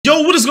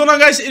Yo, what is going on,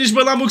 guys? It is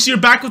Lambox here,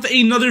 back with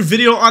another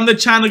video on the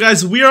channel,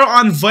 guys. We are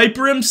on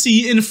Viper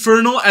MC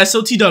Infernal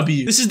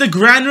SOTW. This is the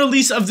grand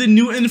release of the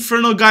new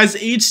Infernal, guys.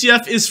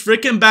 HCF is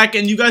freaking back,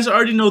 and you guys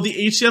already know the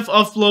HCF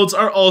uploads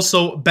are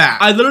also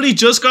back. I literally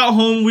just got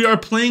home. We are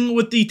playing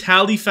with the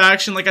Tali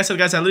faction. Like I said,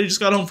 guys, I literally just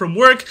got home from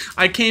work.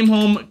 I came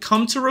home,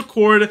 come to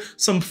record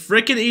some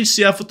freaking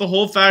HCF with the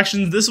whole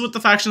faction. This is what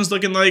the faction is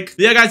looking like.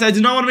 But yeah, guys, I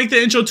do not want to make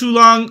the intro too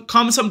long.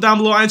 Comment something down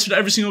below. I answered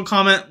every single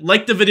comment.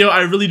 Like the video.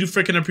 I really do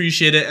freaking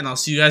appreciate it, and I'll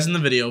see you guys in the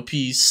video.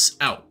 Peace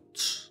out.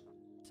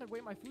 Said,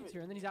 wait, my food's here,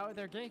 and then he's out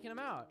there ganking him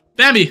out.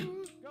 Bambi!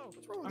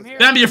 I'm here.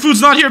 Bambi, your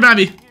food's not here,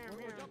 Bambi!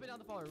 We're jumping down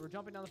the fall. We're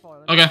jumping down the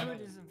fall. Okay.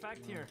 Food is in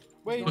fact here.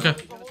 Wait, okay.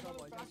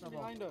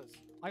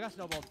 I got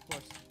snowball, of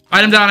course. I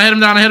hit him down, I hit him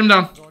down, I hit him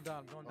down. Going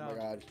down, going down. Oh my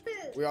god.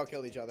 We all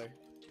killed each other.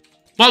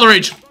 Ball of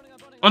rage.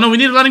 Oh no, we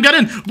need to let him get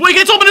in. Wait,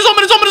 it's open, it's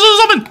open, it's open,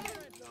 it's open!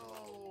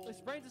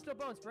 Brains is still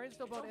bone, brains is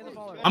still bone in the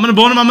fall. I'm gonna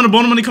bone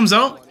him when he comes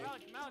out.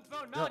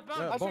 Yeah,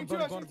 bone.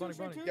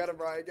 Get him,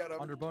 Brian, get him.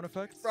 Under bone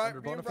effects. Brian,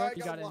 Under bone me and Brian effects.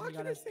 You got it, you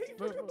got it.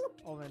 Move, move.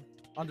 Oh man.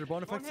 Under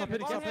bone effects. Stop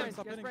hitting, stop hitting,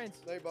 stop hitting.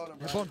 They bone him,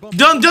 Yeah, Brian. bone.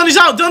 Dylan, he's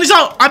out, Dylan, he's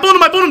out. I boned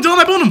him, Dylan,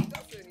 I boned him.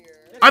 Stuff in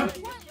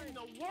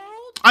here.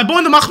 I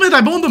boned him, Ahmed,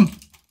 I boned him.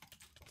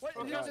 What?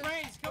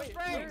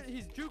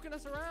 He's juking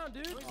us around,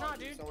 dude. He's not,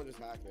 dude. Someone just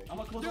hacked me.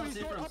 Dude, he's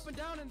going up and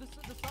down in the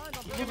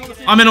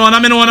sign. I'm in one. I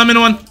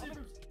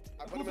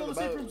put him in the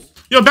boat.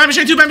 Yo, Bambi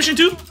Shane 2, Bambi Shane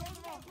 2.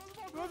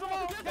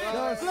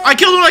 I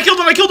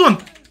killed one.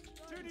 Dude,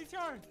 he's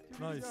hard.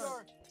 Nice. Oh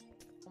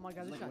my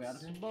god, this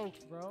guy's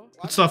smoked, bro.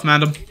 Good stuff,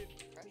 madam.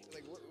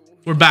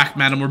 We're back,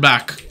 madam, we're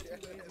back.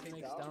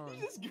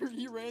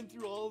 He ran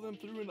through all of them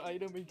through an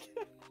item and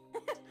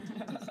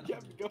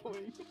kept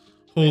going.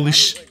 Holy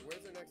sh.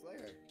 Where's the next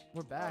layer?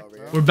 We're back,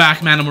 bro. We're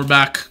back, madam, we're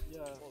back.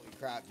 Holy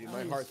crap, dude.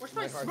 My heart's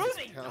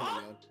pounding,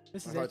 man.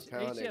 This is My heart's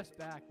pounding. HCF's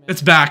back, man.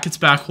 It's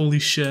back, holy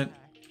shit.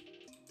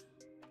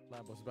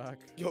 Lambo's back.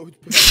 Yo,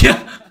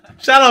 Yeah.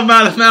 Shout out,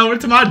 madam, man, we're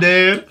to my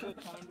dad.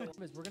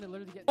 We're gonna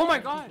literally get. Oh my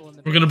god!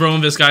 We're gonna bro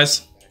in this,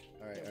 guys.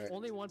 Alright.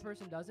 Only one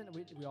person doesn't, and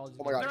we all just.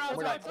 Oh my god, They're oh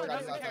my god, outside, oh my god,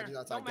 doesn't care. he's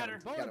outside, Don't matter.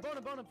 Bone him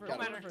first. Don't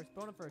Bone him matter. first.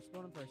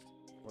 Oh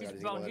my He's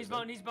god, bone, he's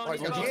bone, he's bone, Oh, he's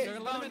he's bone. got He's hit.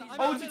 bone.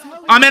 Oh, it's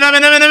Italian. I'm in. Oh my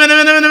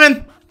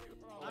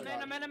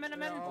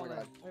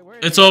god. Oh my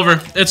god.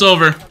 It's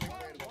over.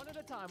 One at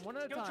a time.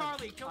 Kill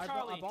Charlie, kill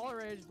Charlie. Ball of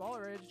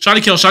rage.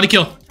 Shotty kill. Charlie.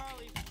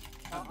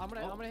 I'm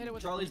gonna hit it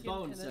with Charlie's the beacon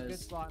bone and then a good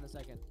says- spot in a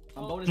second.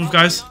 I'm boning. Move,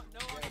 guys. No,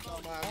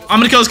 I'm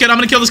gonna kill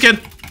this kid.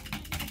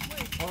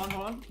 Hold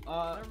on.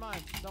 Never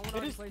mind. Someone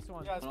already placed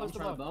one. Yeah, it's I'm supposed to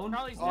trying to bone. bone.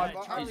 Charlie's Oh, dead.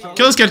 Charlie.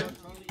 Kill this kid.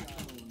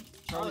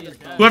 Charlie is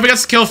bone. Whoever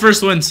gets the kill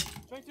first wins.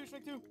 Strike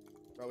two.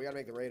 Bro, we gotta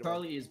make the raid.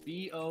 Charlie is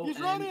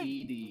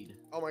B-O-N-E-D.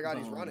 Oh my god,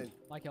 he's running.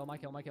 My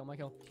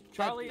kill.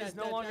 Charlie is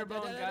no longer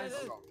boned, guys.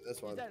 Oh,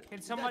 this one.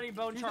 Can somebody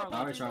bone Charlie?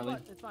 Alright, Charlie.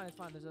 It's fine.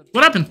 There's a.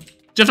 What happened?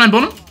 Jeff 9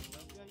 bone him?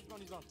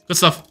 Good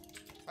stuff.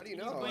 How do you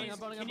know? Please,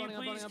 can you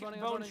please bone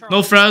Charlie?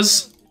 No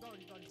Frez.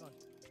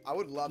 I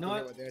would love to No,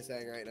 hear what they're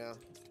saying right now.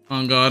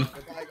 Oh god.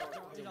 The guy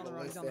He's on the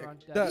run.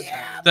 ballistic.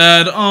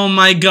 Dead. Oh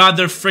my god,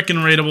 they're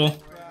freaking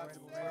raidable.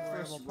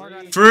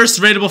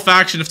 First raidable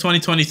faction of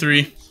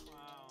 2023.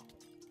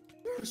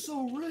 We're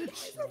so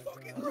rich.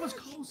 Look at us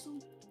close.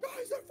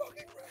 Guys are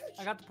fucking rich.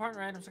 I got the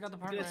partner items. We're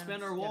gonna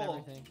spend our Get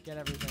wall.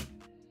 everything.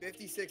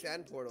 56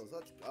 end portals.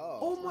 Let's go.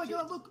 Oh my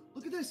god, look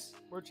at this.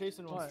 We're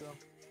chasing one still.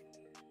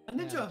 A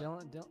ninja.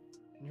 Dylan,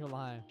 you're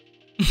lying.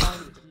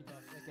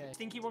 Okay.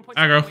 Stinky 1.7.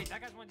 Aggro. Wait,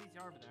 that guy's one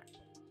DTR over there.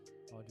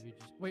 Oh, did we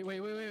just?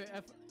 Wait.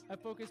 F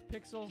focus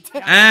pixel.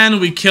 And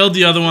we killed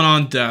the other one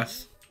on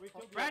death.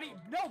 Brady,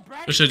 no,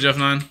 Brady. Good shit, Jeff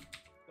 9.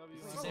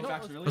 Same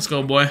faction, really? Let's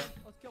go, boy. Let's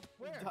kill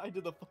where? Died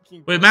to the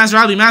fucking. Wait, man's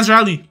rally.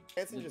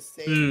 Hanson just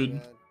saved Dude. me,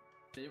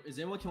 man. Is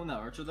anyone killing that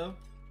archer though?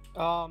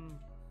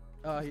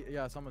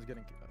 Yeah, someone's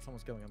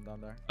killing him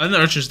down there. I think the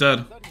archer's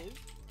dead.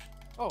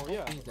 Oh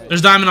yeah. He's dead.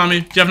 There's diamond on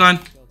me. Jeff 9.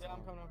 Yeah,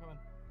 I'm coming.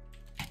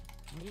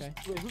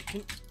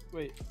 Okay.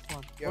 Wait, come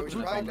on. Yeah, we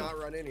should probably not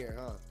run in here,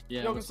 huh?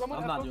 Yeah, I'm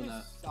not doing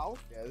that.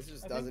 South? Yeah, this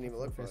just doesn't even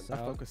look fun. I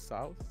focus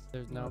south.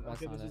 There's no.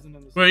 That's not it.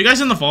 Wait, are you guys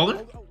in the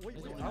folder?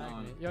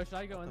 Yo, should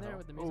I go in there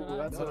with the Oh, music?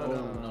 that's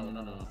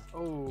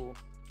No.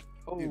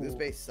 Oh. Dude, this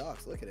base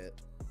sucks. Look at it.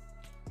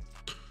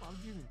 Why would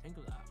you even think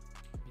of that?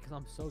 Because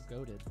I'm so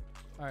goaded.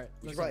 All right.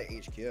 He's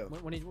listen. probably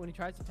HQ. When he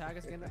tries to tag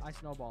us again, I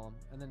snowball him,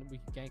 and then we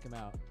can gank him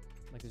out.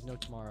 Like there's no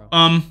tomorrow.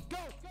 Bone him.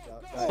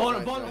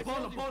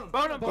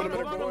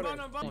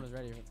 Phone is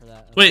ready for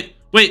that.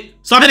 Wait.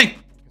 Stop hitting.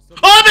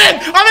 Oh, I'm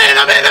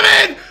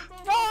in.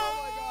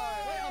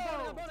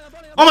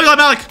 Oh my god,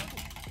 Malik.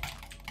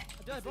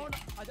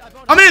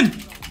 I'm in.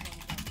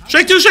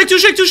 Shake two. Where did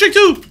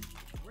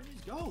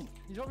he go?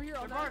 He's over here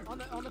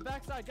on the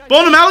backside, guys.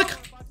 Bone him, Malik.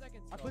 5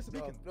 seconds. I placed a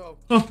beacon. No.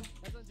 Oh.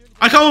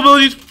 I come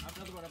mobility. I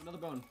have another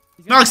bone.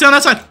 Malik, stay on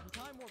that side.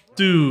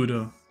 Dude. I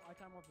time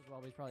warp as well,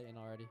 but he's probably in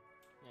already.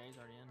 Yeah, he's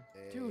already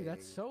in. Dude,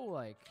 that's so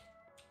like.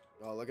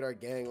 Oh, look at our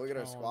gang. Look at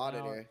our squad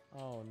in here.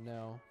 Oh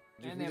no.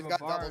 Dude, And we they just have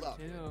got a bar doubled up.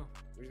 too.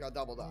 We just got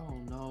doubled up. Oh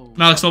no.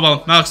 Malik, snowball him.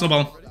 I'm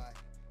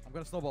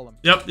gonna snowball him.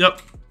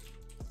 Yep.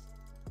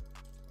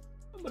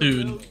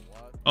 Dude.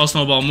 I'll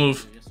snowball.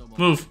 Move.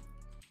 Move.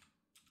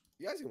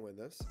 You guys can win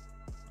this.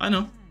 I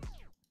know.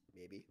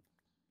 Maybe.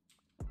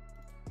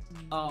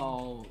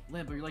 Oh,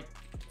 Lambo, you're like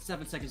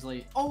 7 seconds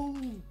late. Oh,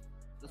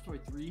 that's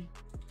probably 3.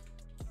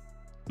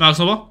 Malik,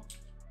 snowball.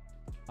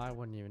 I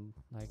wouldn't even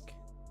like.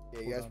 Yeah,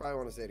 you guys probably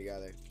want to stay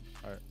together.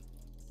 Alright.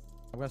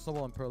 I'm gonna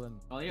snowball and Perlin.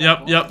 Oh,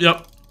 yeah,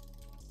 Yep.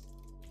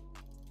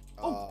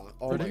 Oh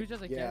Bro, my, he was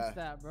just against yeah.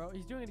 that, bro.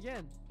 He's doing it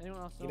again.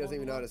 Anyone else? He doesn't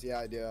even notice. Yeah,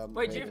 I do.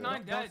 Wait, right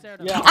GF9 here. dead.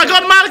 Yeah. I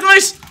got him, Malik.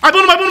 Nice. I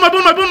boned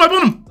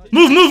him.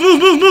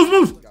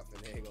 Move. Got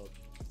finagled.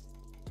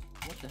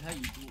 What the hell?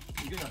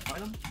 You gonna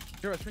fight him?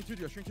 Here, shrink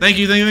 2D, shrink 2D. Thank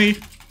you.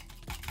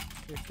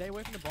 Dude, stay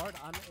away from the bard.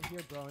 I'm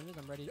here, bro. And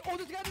I'm ready. Oh,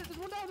 there's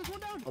one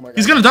down. Oh my god.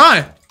 He's gonna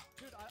die.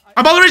 Dude,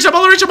 I ball the reach.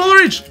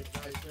 Nice,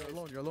 nice.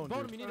 You're alone, Bone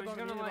him. dude. You need a Oh,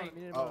 bone. he's gonna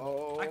You need a Oh, bone.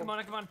 oh, I oh.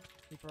 come on.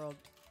 He pearled.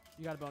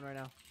 You got a bone right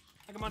now.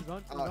 I come on. He's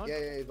gone. Oh,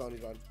 yeah, he's gone.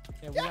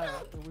 Yeah,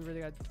 we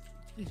really got.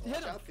 Hit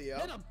Watch him. out, Theo.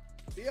 Hit him.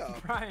 Theo.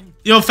 Brian.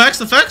 Yo, effects.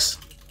 He's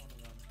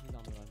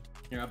on the run.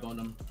 Here, I boned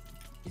him.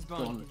 He's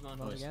Bone. boned.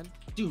 Bone Nice. again.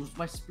 Dude,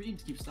 my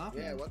screens keep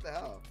stopping. Yeah, what the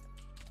hell?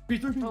 3.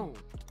 Oh.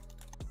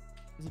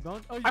 Is he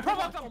boned? Oh, I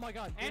provoked him. Oh my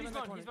god. And Get him he's in that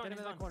gone, corner. he's gone, Get him in he's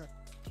that gone. corner.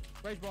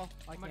 Rage ball.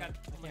 I Oh my can't.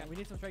 god, oh my I can't. god. We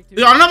need some strike 2.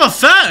 Yo, I don't have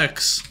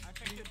effects. I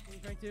checked it. We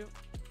need strike 2.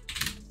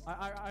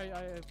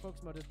 I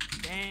focus moded.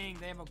 Dang,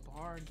 they have a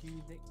bard,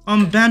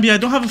 dude. Bambi, I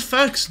don't have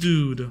effects,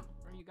 dude. Bro,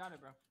 you got it,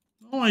 bro.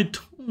 No, I Oh,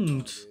 don't.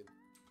 dude.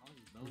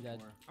 He's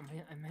dead.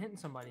 I'm hitting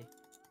somebody.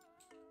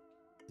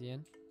 Is he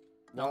in?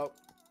 Nope.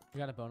 We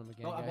gotta bone him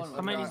again, No, I guys. boned him.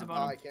 How many needs a Oh, bone?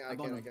 I can't.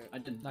 I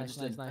didn't. I Nice,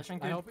 just nice, did. nice. That's I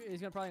good. hope he's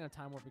gonna probably gonna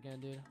time warp again,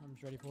 dude. I'm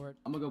just ready for it.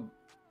 I'm gonna go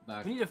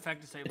back. We need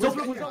effect to save It's him.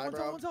 over. One's out,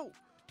 bro.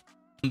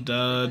 I'm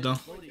dead.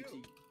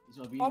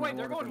 Oh wait,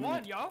 they're going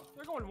 1, yo.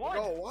 They're going 1.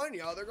 They're going 1,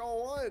 yo. They're going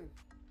 1.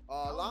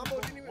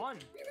 Lambo didn't even 1.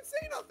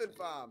 say nothing,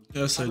 fam.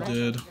 Yes, I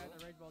did. I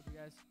rage balled you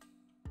guys.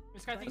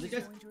 This guy thinks These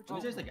he's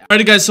guys like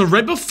Alrighty guys, so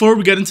right before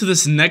we get into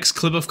this next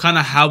clip of kind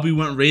of how we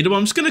went raidable,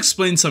 I'm just going to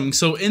explain something.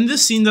 So in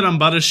this scene that I'm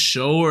about to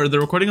show, or the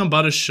recording I'm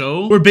about to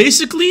show, we're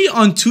basically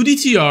on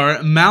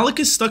 2DTR, Malik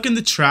is stuck in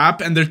the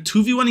trap, and they're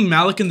 2v1ing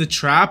Malik in the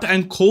trap,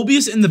 and Colby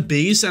is in the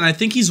base, and I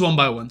think he's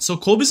 1-by-1. So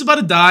Colby's about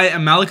to die,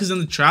 and Malik is in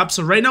the trap,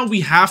 so right now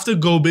we have to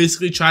go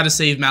basically try to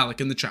save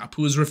Malik in the trap,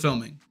 who is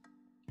refilming.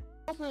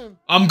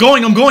 I'm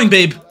going,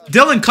 babe.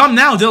 Dylan, come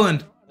now,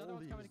 Dylan. Another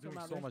one's coming to kill doing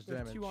Malik. so much There's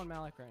damage. 2 on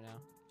Malik right now.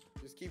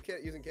 Just keep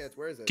using kits.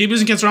 Where is it? Keep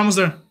using kits, we're almost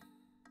there.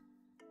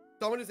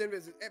 Someone is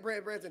invis. Hey,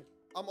 Branson.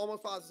 I'm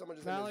almost positive someone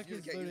just Malik invis. Use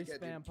is a kit. Use a literally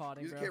kit, dude. spam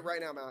potting, Use a bro. kit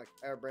right now, Malik.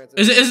 Branson.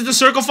 Is it the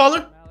circle faller?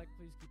 Malik,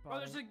 please keep Oh,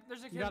 potting.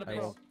 there's a kid. You gotta I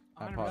pearl. will.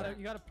 I'm potting.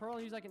 You gotta pearl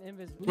and use like an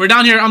invis. We're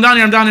down here, I'm down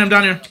here.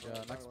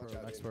 Yeah,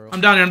 next pearl.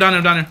 I'm down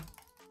here.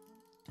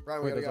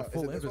 Brian, we Wait, gotta there's a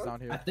go. full Is it this invis one? down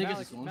here. I think it's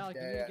Malik, this one. Malik,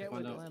 you Yeah, need to yeah, get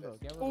find with out.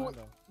 Lambo. Get with Oh, Lambo.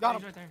 got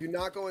He's him. right there. Do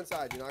not go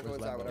inside. Do not go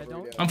Where's inside. Lambo? Whatever we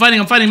Don't- do.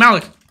 I'm fighting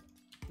Malik.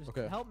 Just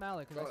Okay. help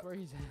Malik, because that's where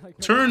he's like.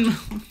 Turn.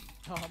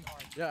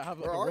 Yeah, I have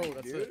like Where a are road, you,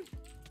 that's dude? it.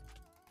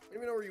 I don't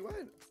even know where you went.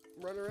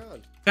 I'm running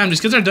around. Damn, these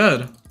kids are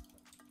dead.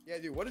 Yeah,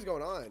 dude. What is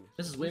going on?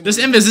 This is way This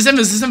more- invis. Run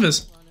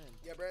in.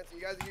 Yeah, Branson.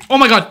 You guys. Oh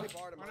my God.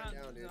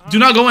 Down, dude. Do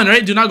not go in,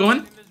 right? Do not go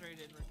in. Invis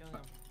raided. We're killing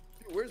him.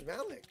 Dude, where's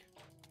Malik?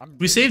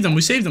 We saved him.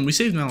 We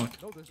saved Malik.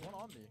 No, there's one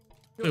on me.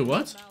 Wait,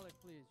 what? Malik,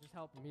 please, just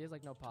help him. He has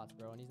like no pots,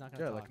 bro, and he's not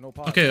gonna Yeah, talk. like no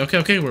pot.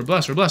 Okay. We're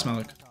blessed,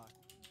 Malik.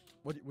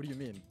 What do you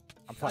mean?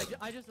 I'm I fighting.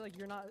 I just like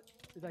you're not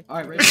like. All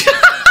right, you're- Ray.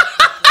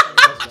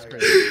 That's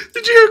crazy.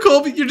 Did you hear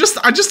Colby? We're just.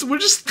 Nah, I'm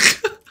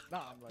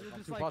you're I'm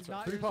just two like pots.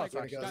 not- 3 you're just pots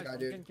like, actually. Gotta guys, go, I'm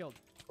dude. getting killed.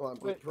 Come on,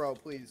 Wait. bro,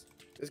 please.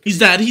 This He's could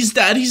be-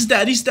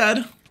 dead. He's dead.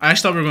 I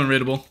actually thought we were going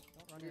raidable.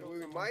 Don't run We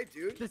your- might,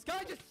 dude. This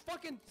guy just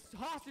fucking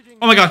hostage.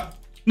 Oh my God.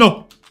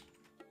 No.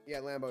 Yeah,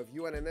 Lambo. If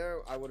you went in there,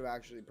 I would have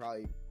actually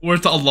probably.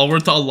 Word to Allah.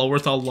 Don't get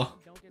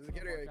There's a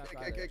kid someone here. fucked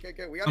up either.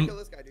 Okay. We gotta kill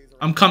this guy, dude. He's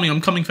I'm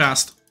around. coming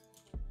fast.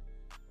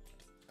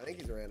 I think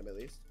he's a random at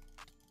least.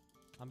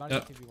 I'm about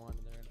to 2v1 and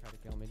they're gonna try to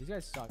kill me. These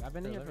guys suck. I've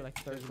been in here for like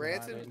 30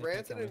 Branson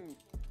minutes. and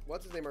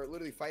what's his name are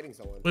literally fighting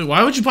someone. Wait,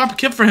 why would you pop a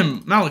kip for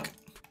him, Malik?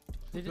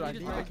 They Dude, I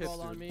just need the rage kits,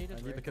 ball on dude. me. I Just need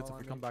the rage kits ball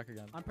if we on come me. back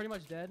again. I'm pretty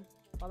much dead,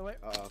 by the way.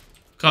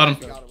 Got him.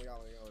 We got him.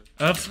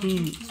 F who We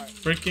all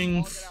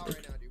freaking. get out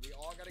right now, dude. We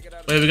all gotta get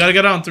out. Wait, we gotta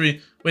get out on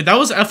 3. Wait, that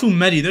was F who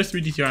Medi. They're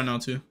 3DTR now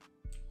too.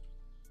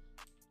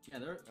 Yeah,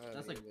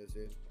 that's like.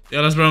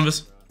 Yeah, let's bro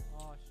this.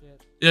 Oh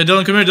shit. Yeah,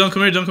 Dylan, come here. Everyone go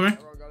to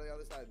the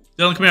other side.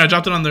 Dylan, come here. I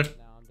dropped it on there. Now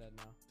I'm dead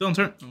now. Dylan,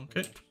 turn.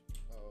 Okay.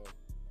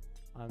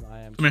 Oh. I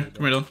am. Come here,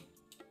 Dylan.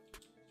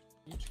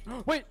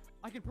 Wait,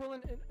 I can pearl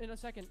in a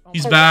second. Oh,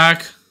 He's my-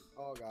 back.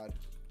 Oh god.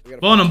 We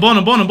gotta Bone him.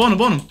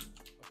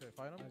 Okay,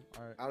 fight him.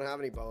 Alright. I don't have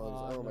any bones.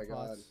 Oh no my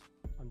god. pots.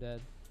 I'm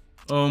dead.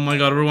 Oh my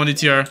God, we're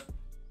 1DTR.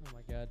 Oh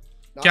my god.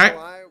 Not Jack-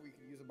 gonna lie, we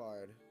could use a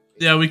bard.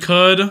 Yeah, we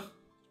could. Are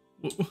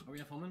we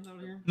gonna film him out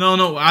here?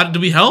 No. Do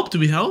we help?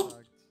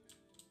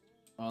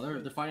 Oh,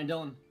 they're fighting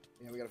Dylan.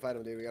 Yeah, we gotta fight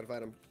him, dude. We gotta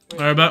fight him.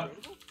 Alright, bet.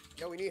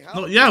 Yeah, we need help.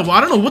 No, yeah, well,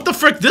 I don't know what the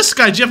frick this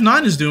guy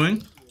GF9 is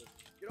doing.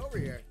 Get over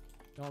here.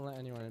 Don't let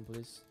anyone in,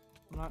 please.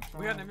 I'm not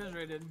We got trying. Invis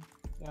raided.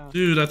 Yeah.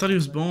 Dude, I thought he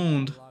was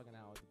boned. Logging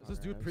out with the Is this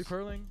dude partners.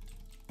 pre-pearling?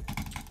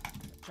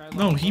 Try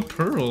No, he Oh,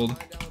 pearled.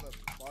 Find down with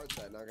a bard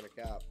set, not gonna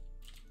cap.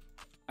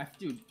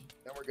 Dude.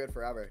 Then we're good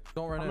forever.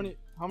 Don't run in.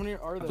 How many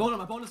are there?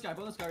 Bonus guy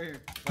right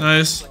here.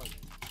 Nice.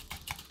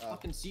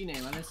 Fucking C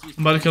name. I didn't see.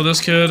 I'm about to kill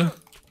this kid.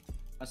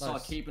 I saw a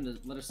cape in the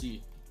letter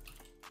C.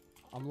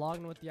 I'm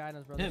logging with the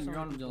items, bro. Him, There's so you're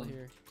many on people Dylan.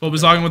 here.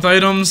 Kobe's logging with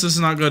items. This is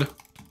not good.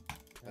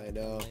 I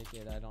know. Make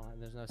it. I don't.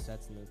 There's no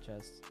sets in the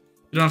chest.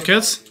 You don't have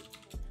kits?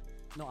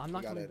 No, I'm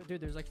not got gonna. it.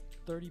 Dude, there's like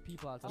 30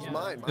 people out there. That's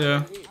mine. Yeah.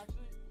 What do you need?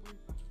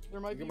 There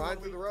might You be can mine one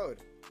through the road.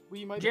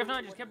 We might.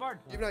 GF9, just get barred.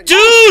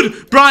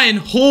 Dude! Brian,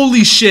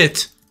 holy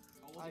shit.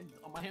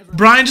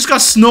 Brian just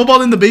got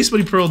snowballed in the base, but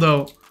he pearled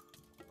out.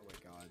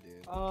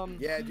 Oh my god,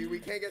 dude. Yeah, dude, we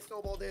can't get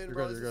snowballed in,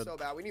 bro. This is so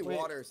bad. We need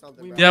water or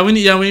something. Bro. Yeah, we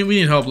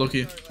need help,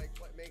 Loki. Like,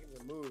 making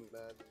the move,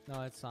 man.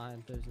 No, it's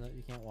fine. There's no.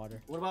 You can't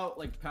water. What about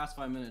like past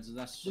 5 minutes? Is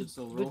that shit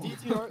still The roll?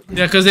 DTR.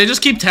 Yeah, because they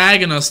just keep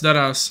tagging us, that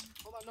ass.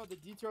 Hold on, no, the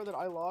DTR that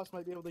I lost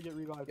might be able to get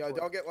revived. Yo,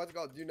 don't get what's it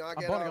called? Do not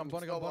get I'm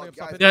bunning, snowballed,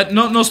 stop guys. hitting.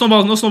 Yeah, no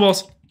snowballs, no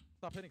snowballs.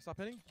 Stop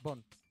hitting.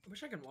 Bun. I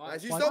wish I could watch.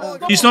 Nice, he's One-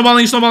 snowballing.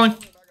 He's snowballing.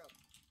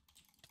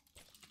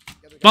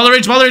 Baller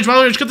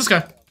rage, get this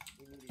guy.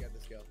 We need to get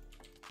this kill.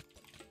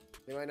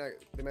 They might not.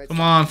 They might.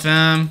 Come on,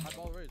 fam. I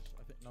ball rage.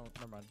 I think no,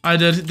 never mind. I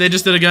did. They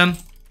just did again.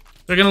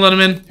 They're gonna let him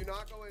in.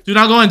 Do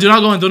not go in. Do not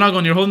go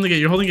in. You're holding the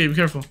gate. Be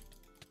careful.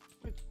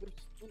 Wait, there's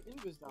an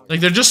invis down. Like,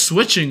 they're just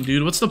switching,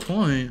 dude. What's the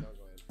point? Don't go in.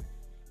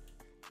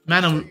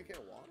 Man, You can't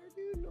water,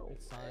 dude. No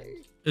It's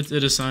way. signed.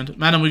 it is signed.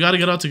 Man, we gotta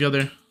get out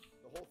together. The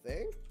whole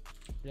thing?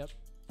 Yep.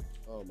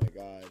 Oh my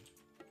god.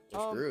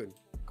 We're screwed.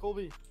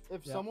 Colby,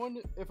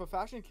 if a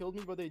faction killed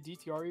me but they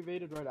DTR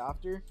evaded right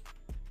after.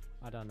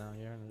 I don't know.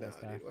 You're in No, this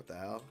guy. dude, what the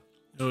hell?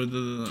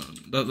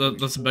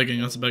 That's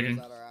begging. That's begging.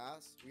 Is that our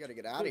ass? We gotta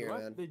get out of here,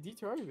 What? man. They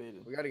DTR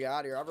evaded. We gotta get out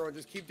of here. Everyone,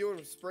 just keep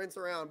doing sprints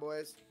around,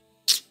 boys.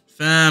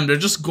 Fam, they're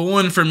just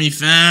going for me,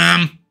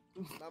 fam.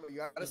 Mama, you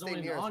gotta There's stay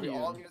only near us. on We you.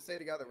 all need to stay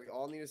together. We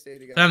all need to stay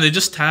together. Fam, they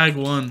just tag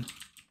one.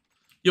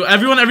 Yo,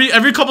 everyone,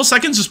 every couple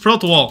seconds, just pearl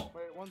at the wall.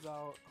 Wait, one's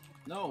out.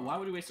 No, why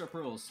would we waste our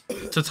pearls?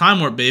 It's a time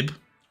warp, babe.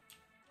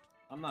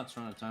 I'm not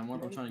trying to time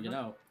warp. I'm trying to get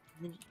out.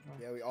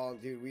 Yeah, we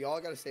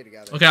all gotta stay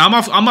together. Okay, I'm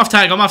off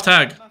tag. I'm not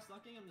stucking. I'm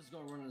just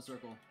going to run in a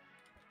circle.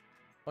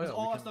 Oh yeah.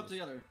 All have stuck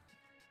together.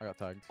 I got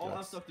tagged. All yeah.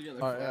 have stuck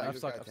together. Alright, Yeah, yeah, you I've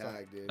just stuck. got I've stuck.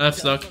 tagged, dude. F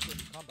stuck.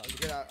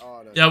 Get out.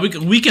 Oh, no. Yeah,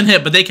 we can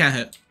hit, but they can't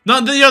hit.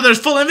 No, there's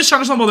full invis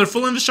trying to snowball. They're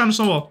full invis trying to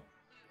snowball.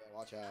 Yeah,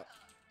 watch out.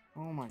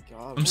 Oh my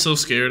god. I'm so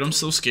scared.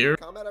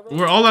 Combat, everyone?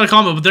 We're all out of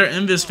combo, but they're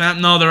invis,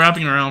 fam. No, they're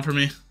wrapping around for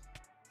me.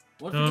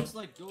 What if we just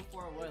like go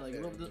far away?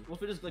 Like, what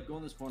if we just like go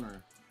in this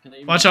corner? Can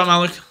they Watch out,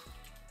 Malik.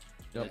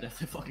 Yeah,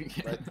 definitely fucking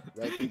can.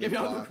 Right through Get the me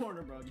out of the block.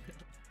 corner, bro.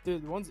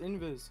 Dude, one's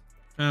invis.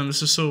 Fam,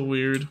 this is so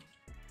weird.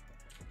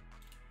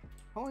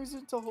 How long is it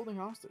until holding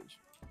hostage?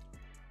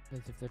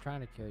 If they're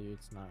trying to kill you,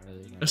 it's not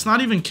really. It's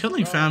not even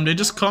killing, fam. They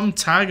just come,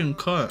 tag, and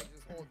cut. Just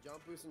hold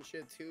jump boost and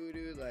shit too,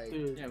 dude. Like,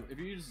 Dude. Yeah, if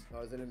you just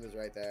oh, his enemy's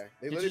right there.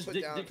 They you literally just put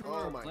dig, down. dig from Oh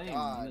our my flame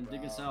god, and then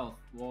dig it bro. south.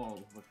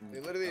 Whoa. Fucking. They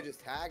literally just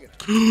tagging us.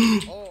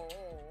 Oh.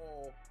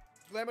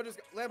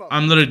 Lambo.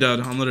 I'm literally dead.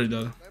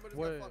 Lambo just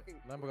Wait, got fucking.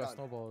 Lambo got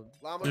snowballed.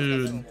 Lambo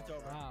Dude. just got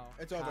snowballed. Wow.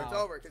 It's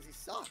over because he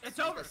sucks. It's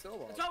He over. got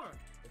snowballed. It's over.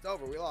 It's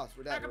over. We lost.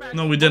 We're dead. Pack 'em We're back. dead.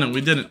 No,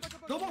 we didn't.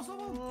 Snowball,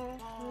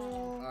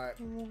 snowball. Alright.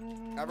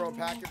 Everyone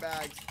pack your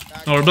bags.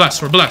 No, we're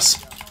blessed. We're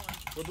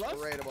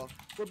raidable.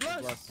 We're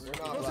blessed.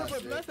 We're not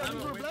blessed. Dude. That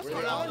means we're blessed. We're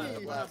We're the not opposite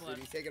of blessed. blessed, dude.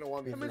 He's taking a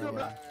 1v3. means we're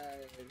blessed.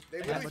 They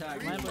Lambo literally tag.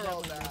 free Lambo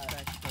pearled definitely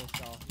that. respects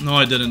Coastal. No,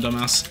 I didn't,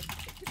 dumbass.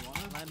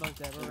 Lambo's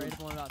dead. We're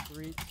raidable in about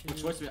 3, 2,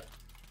 Which voice we at?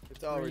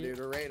 It's over, dude.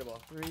 We're raidable.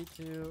 3,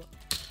 2.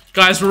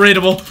 Guys, we're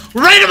raidable.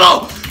 We're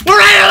raidable!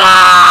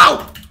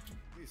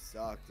 You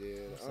suck,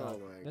 dude. Oh my god.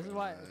 This is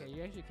why. Okay,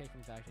 you actually came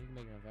from faction. You can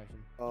make your own faction.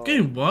 Oh.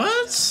 Okay,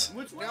 what?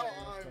 Which way? Now I'm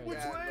Which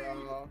dead, way?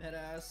 bro. That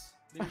ass.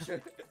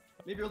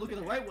 Maybe you're looking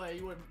the right way.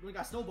 You would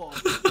got snowballed.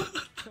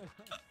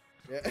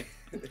 Yeah. That's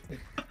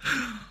crazy,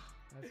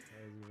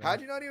 bro.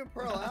 How'd you not even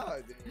pearl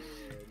out,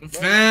 dude?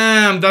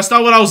 Fam, that's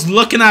not what I was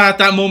looking at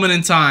that moment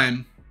in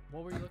time.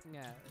 What were you looking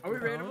at? Are we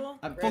raidable?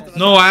 I'm both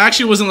No, I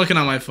actually wasn't looking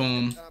at my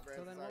phone. Stop, So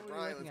Brandon. then Sorry, what were you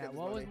Brian, looking let's at? get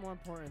What this was money. more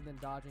important than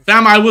dodging?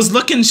 Fam, I was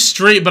looking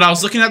straight, but I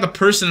was looking at the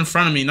person in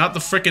front of me, not the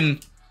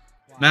freaking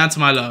man to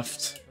my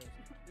left.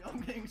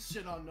 I'm getting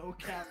shit on no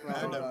cap, I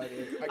bro. know,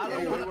 dude. I I don't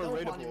can't even know how to believe we're double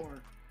pot raidable.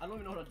 anymore. I don't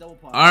even know how to double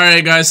pot.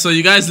 Alright, guys, so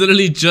you guys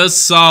literally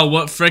just saw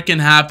what freaking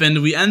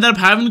happened. We ended up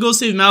having to go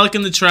save Malik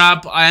in the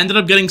trap. I ended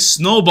up getting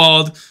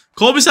snowballed.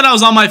 Colby said I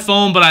was on my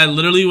phone, but I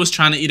literally was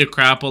trying to eat a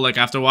crapple, like,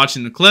 after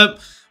watching the clip.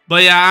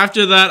 But yeah,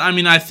 after that, I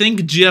mean, I think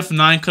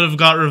GF9 could have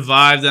got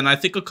revived, and I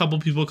think a couple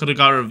people could have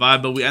got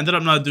revived, but we ended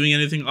up not doing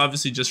anything,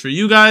 obviously, just for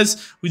you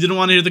guys. We didn't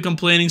want to hear the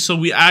complaining, so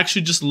we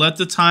actually just let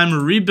the time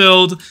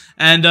rebuild.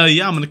 And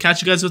yeah, I'm going to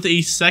catch you guys with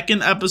a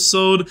second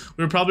episode.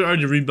 We're probably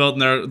already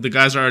rebuilt, and the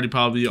guys are already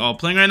probably all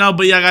playing right now.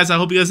 But yeah, guys, I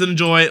hope you guys did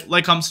enjoy.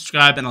 Like, comment,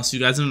 subscribe, and I'll see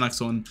you guys in the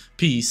next one.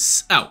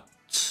 Peace out.